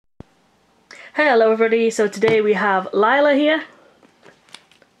Hello everybody, so today we have Lyla here.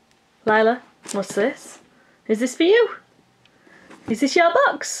 Lyla, what's this? Is this for you? Is this your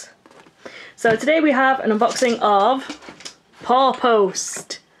box? So today we have an unboxing of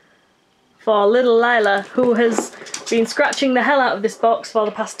PawPost for little Lyla, who has been scratching the hell out of this box for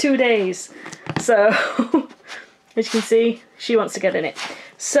the past 2 days. So, as you can see, she wants to get in it.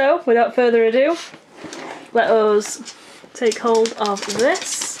 So, without further ado, let us take hold of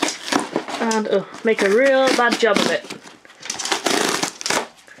this and make a real bad job of it.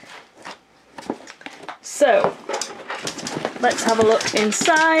 So, let's have a look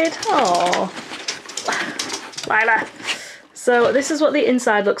inside. Oh, Lyla. So this is what the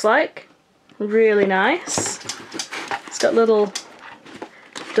inside looks like. Really nice. It's got little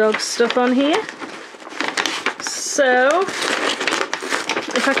dog stuff on here. So,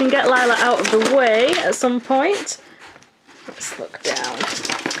 if I can get Lyla out of the way at some point, let's look down.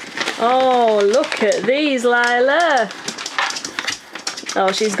 Oh, look at these, Lyla.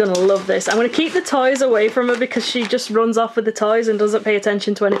 Oh, she's gonna love this. I'm gonna keep the toys away from her because she just runs off with the toys and doesn't pay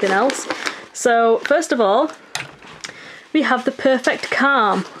attention to anything else. So, first of all, we have the Perfect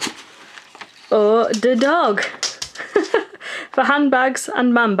Calm. Oh, the dog. For handbags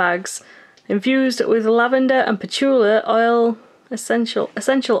and man bags. Infused with lavender and patchouli oil, essential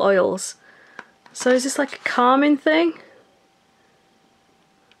oils. So is this like a calming thing?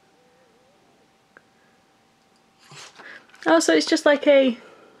 Oh, so it's just like a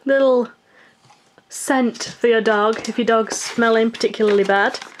little scent for your dog if your dog's smelling particularly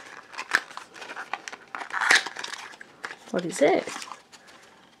bad. What is it?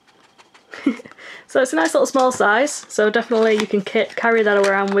 So it's a nice little small size, so definitely you can carry that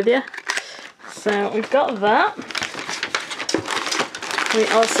around with you. So we've got that. We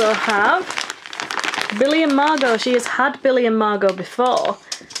also have Billy and Margot. She has had Billy and Margot before.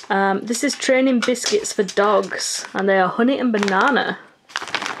 This is training biscuits for dogs, and they are honey and banana.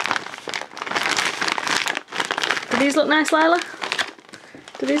 Do these look nice, Lyla?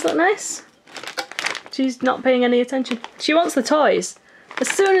 Do these look nice? She's not paying any attention. She wants the toys. As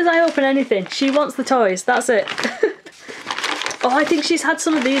soon as I open anything, she wants the toys. That's it. Oh, I think she's had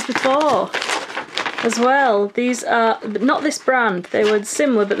some of these before as well. These are not this brand. They were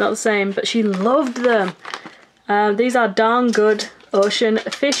similar but not the same, but she loved them. These are darn good ocean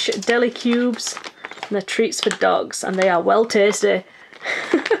fish deli cubes, and they're treats for dogs, and they are well tasty.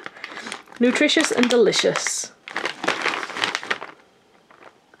 Nutritious and delicious.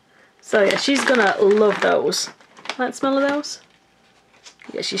 So yeah, she's gonna love those. Like the smell of those?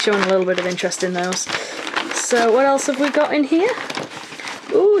 Yeah, she's showing a little bit of interest in those. So what else have we got in here?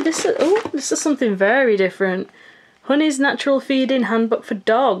 Ooh, this is something very different. Honey's Natural Feeding Handbook for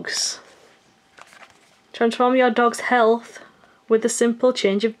Dogs. Transform your dog's health with a simple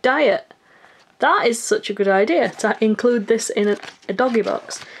change of diet. That is such a good idea to include this in a doggy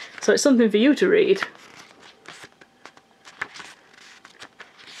box. So it's something for you to read.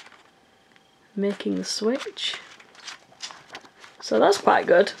 Making the switch. So that's quite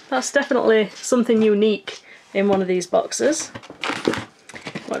good. That's definitely something unique in one of these boxes.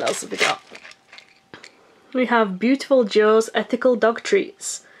 What else have we got? We have Beautiful Joe's Ethical Dog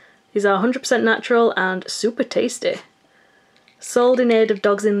Treats. These are 100% natural and super tasty. Sold in aid of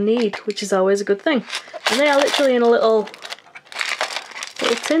dogs in need, which is always a good thing. And they are literally in a little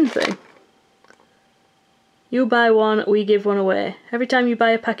tin thing. You buy one, we give one away. Every time you buy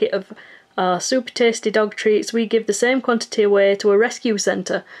a packet of super tasty dog treats, we give the same quantity away to a rescue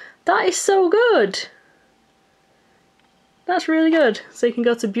centre. That is so good! That's really good. So you can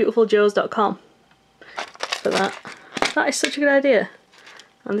go to beautifuljoes.com for that. That is such a good idea.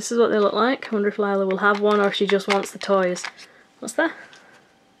 And this is what they look like. I wonder if Lyla will have one or if she just wants the toys. What's that?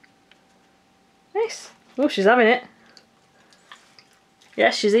 Nice. Oh, she's having it.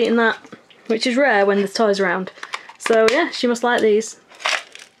 Yes, she's eating that, which is rare when the toys are around. So yeah, she must like these.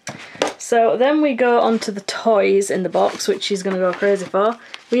 So then we go on to the toys in the box, which she's going to go crazy for.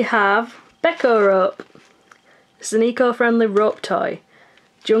 We have Becco Rope. It's an eco-friendly rope toy.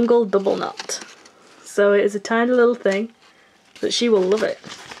 Jungle Double Knot. So it is a tiny little thing, but she will love it.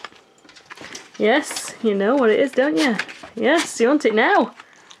 Yes, you know what it is, don't you? Yes, you want it now.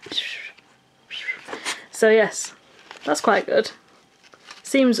 So yes, that's quite good.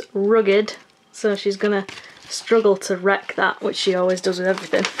 Seems rugged, so she's going to struggle to wreck that, which she always does with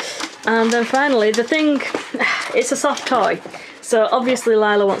everything. And then finally, the thing, it's a soft toy. So obviously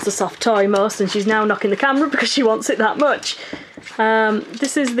Lyla wants a soft toy most, and she's now knocking the camera because she wants it that much.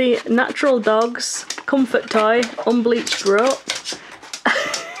 This is the Natural Dogs Comfort Toy Unbleached Rope.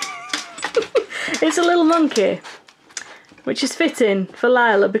 It's a little monkey. which is fitting for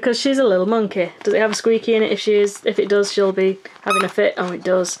Lyla because she's a little monkey. Does it have a squeaky in it? If it does, she'll be having a fit. Oh, it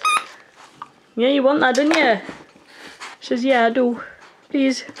does. Yeah, you want that, don't you? She says, yeah, I do.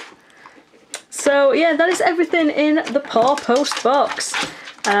 Please. So, yeah, that is everything in the PawPost box.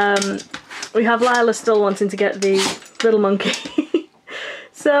 We have Lyla still wanting to get the little monkey.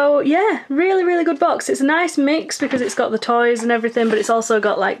 So, yeah, really, really good box. It's a nice mix because it's got the toys and everything, but it's also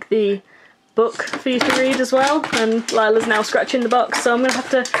got, like, the book for you to read as well. And Lila's now scratching the box, so I'm going to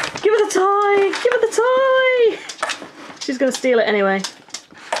have to give her the toy! Give her the toy! She's going to steal it anyway.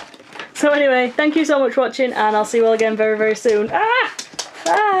 So anyway, thank you so much for watching, and I'll see you all again very, very soon. Ah!